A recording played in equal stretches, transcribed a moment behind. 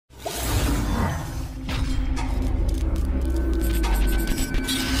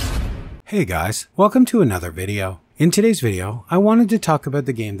Hey guys, welcome to another video. In today's video, I wanted to talk about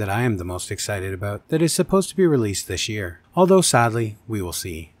the game that I am the most excited about that is supposed to be released this year. Although sadly, we will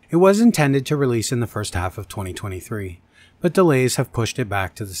see. It was intended to release in the first half of 2023, but delays have pushed it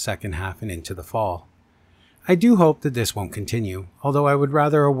back to the second half and into the fall. I do hope that this won't continue, although I would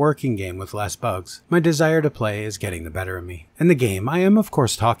rather a working game with less bugs. My desire to play is getting the better of me. And the game I am of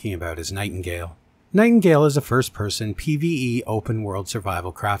course talking about is Nightingale. Nightingale is a first-person PvE open-world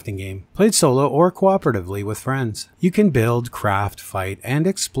survival crafting game, played solo or cooperatively with friends. You can build, craft, fight, and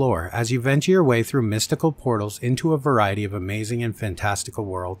explore as you venture your way through mystical portals into a variety of amazing and fantastical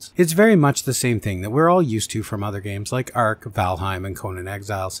worlds. It's very much the same thing that we're all used to from other games like Ark, Valheim, and Conan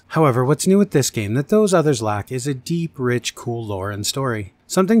Exiles. However, what's new with this game that those others lack is a deep, rich, cool lore and story.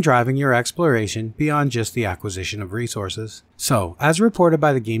 Something driving your exploration beyond just the acquisition of resources. So, as reported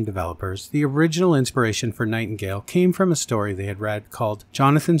by the game developers, the original inspiration for Nightingale came from a story they had read called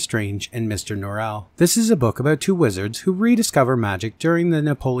Jonathan Strange and Mr. Norrell. This is a book about two wizards who rediscover magic during the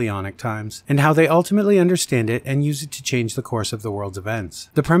Napoleonic times, and how they ultimately understand it and use it to change the course of the world's events.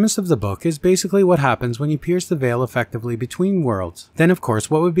 The premise of the book is basically what happens when you pierce the veil effectively between worlds. Then of course,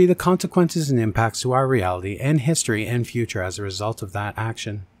 what would be the consequences and impacts to our reality and history and future as a result of that action.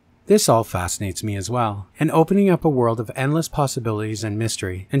 This all fascinates me as well, and opening up a world of endless possibilities and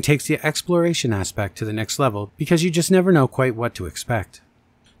mystery, and takes the exploration aspect to the next level because you just never know quite what to expect.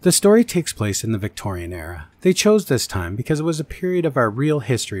 The story takes place in the Victorian era. They chose this time because it was a period of our real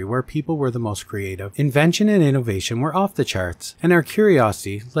history where people were the most creative, invention and innovation were off the charts, and our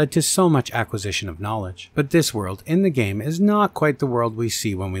curiosity led to so much acquisition of knowledge. But this world in the game is not quite the world we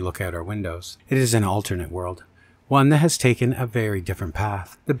see when we look out our windows. It is an alternate world. One that has taken a very different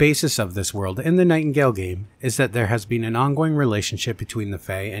path. The basis of this world in the Nightingale game is that there has been an ongoing relationship between the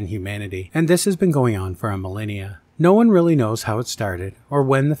Fae and humanity, and this has been going on for a millennia. No one really knows how it started, or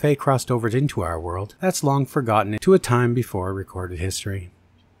when the Fae crossed over into our world. That's long forgotten to a time before recorded history.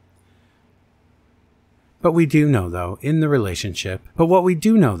 What we do know though is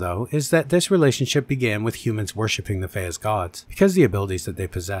that this relationship began with humans worshipping the Fae as gods, because of the abilities that they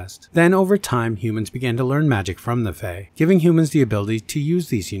possessed. Then over time, humans began to learn magic from the Fae, giving humans the ability to use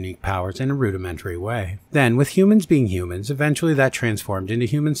these unique powers in a rudimentary way. Then, with humans being humans, eventually that transformed into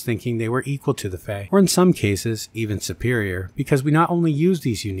humans thinking they were equal to the Fae, or in some cases, even superior, because we not only used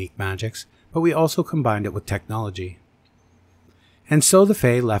these unique magics, but we also combined it with technology. And so the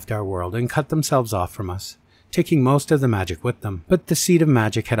Fae left our world and cut themselves off from us, taking most of the magic with them. But the seed of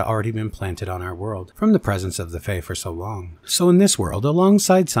magic had already been planted on our world, from the presence of the Fae for so long. So in this world,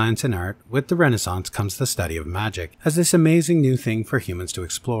 alongside science and art, with the Renaissance comes the study of magic, as this amazing new thing for humans to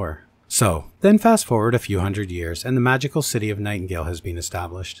explore. So, then fast forward a few hundred years, and the magical city of Nightingale has been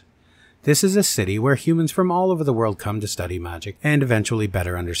established. This is a city where humans from all over the world come to study magic and eventually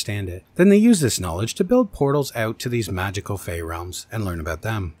better understand it. Then they use this knowledge to build portals out to these magical Fae realms and learn about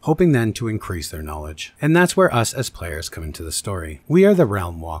them, hoping then to increase their knowledge. And that's where us as players come into the story. We are the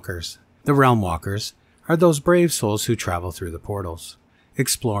Realm Walkers. The Realm Walkers are those brave souls who travel through the portals,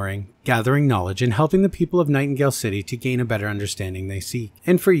 exploring, gathering knowledge, and helping the people of Nightingale City to gain a better understanding they seek.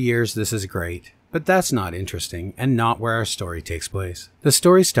 And for years this is great. But that's not interesting, and not where our story takes place. The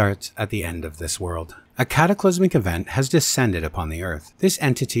story starts at the end of this world. A cataclysmic event has descended upon the earth. This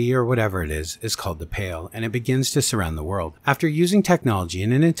entity, or whatever it is called the Pale, and it begins to surround the world. After using technology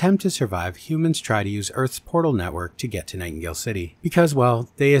in an attempt to survive, humans try to use Earth's portal network to get to Nightingale City. Because, well,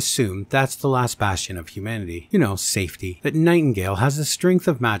 they assume that's the last bastion of humanity. You know, safety. That Nightingale has the strength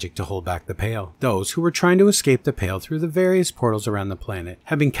of magic to hold back the Pale. Those who were trying to escape the Pale through the various portals around the planet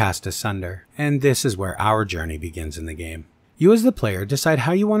have been cast asunder. And this is where our journey begins in the game. You as the player decide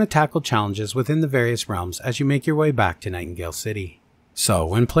how you want to tackle challenges within the various realms as you make your way back to Nightingale City. So,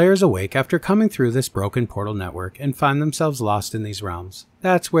 when players awake after coming through this broken portal network and find themselves lost in these realms,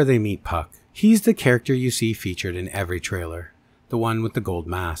 that's where they meet Puck. He's the character you see featured in every trailer, the one with the gold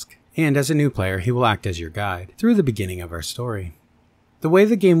mask, and as a new player he will act as your guide through the beginning of our story. The way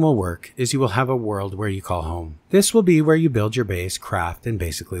the game will work is you will have a world where you call home. This will be where you build your base, craft, and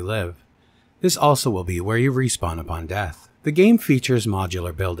basically live. This also will be where you respawn upon death. The game features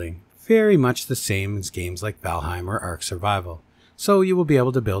modular building, very much the same as games like Valheim or Ark Survival, so you will be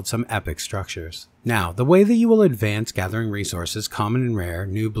able to build some epic structures. Now, the way that you will advance gathering resources, common and rare,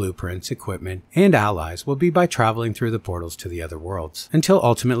 new blueprints, equipment, and allies will be by traveling through the portals to the other worlds, until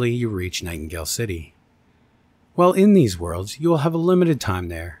ultimately you reach Nightingale City. Well, in these worlds, you will have a limited time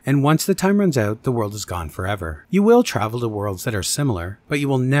there, and once the time runs out, the world is gone forever. You will travel to worlds that are similar, but you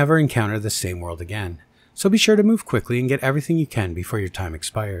will never encounter the same world again. So be sure to move quickly and get everything you can before your time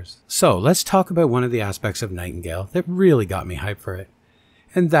expires. So let's talk about one of the aspects of Nightingale that really got me hyped for it.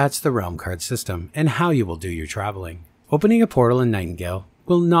 And that's the realm card system and how you will do your traveling. Opening a portal in Nightingale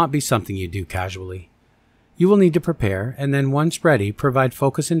will not be something you do casually. You will need to prepare and then once ready provide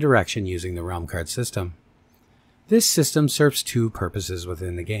focus and direction using the realm card system. This system serves two purposes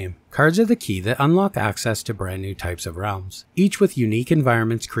within the game. Cards are the key that unlock access to brand new types of realms, each with unique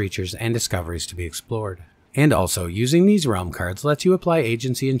environments, creatures, and discoveries to be explored. And also, using these realm cards lets you apply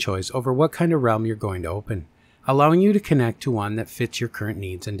agency and choice over what kind of realm you're going to open, allowing you to connect to one that fits your current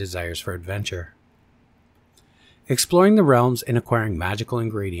needs and desires for adventure. Exploring the realms and acquiring magical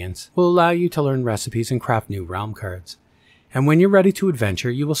ingredients will allow you to learn recipes and craft new realm cards. And when you're ready to adventure,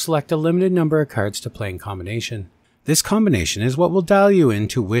 you will select a limited number of cards to play in combination. This combination is what will dial you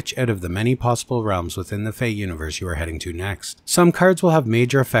into which out of the many possible realms within the Fae universe you are heading to next. Some cards will have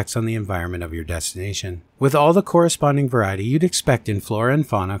major effects on the environment of your destination, with all the corresponding variety you'd expect in flora and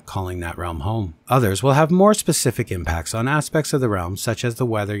fauna calling that realm home. Others will have more specific impacts on aspects of the realm, such as the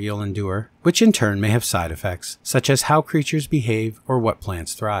weather you'll endure, which in turn may have side effects, such as how creatures behave or what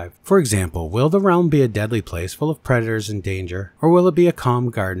plants thrive. For example, will the realm be a deadly place full of predators and danger, or will it be a calm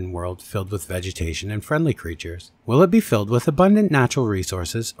garden world filled with vegetation and friendly creatures? Will it be filled with abundant natural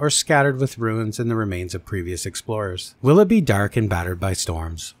resources or scattered with ruins and the remains of previous explorers? Will it be dark and battered by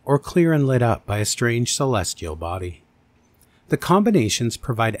storms, or clear and lit up by a strange celestial body? The combinations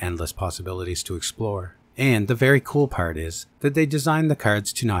provide endless possibilities to explore. And the very cool part is that they designed the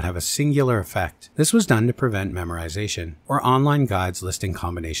cards to not have a singular effect. This was done to prevent memorization, or online guides listing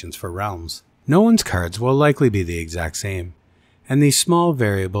combinations for realms. No one's cards will likely be the exact same, and these small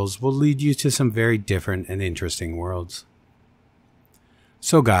variables will lead you to some very different and interesting worlds.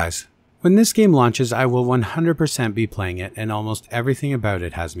 So guys, when this game launches, I will 100% be playing it, and almost everything about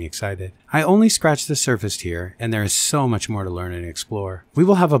it has me excited. I only scratched the surface here, and there is so much more to learn and explore. We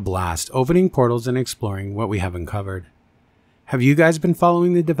will have a blast opening portals and exploring what we haven't covered. Have you guys been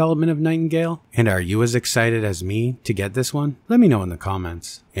following the development of Nightingale? And are you as excited as me to get this one? Let me know in the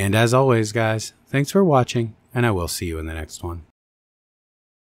comments. And as always guys, thanks for watching, and I will see you in the next one.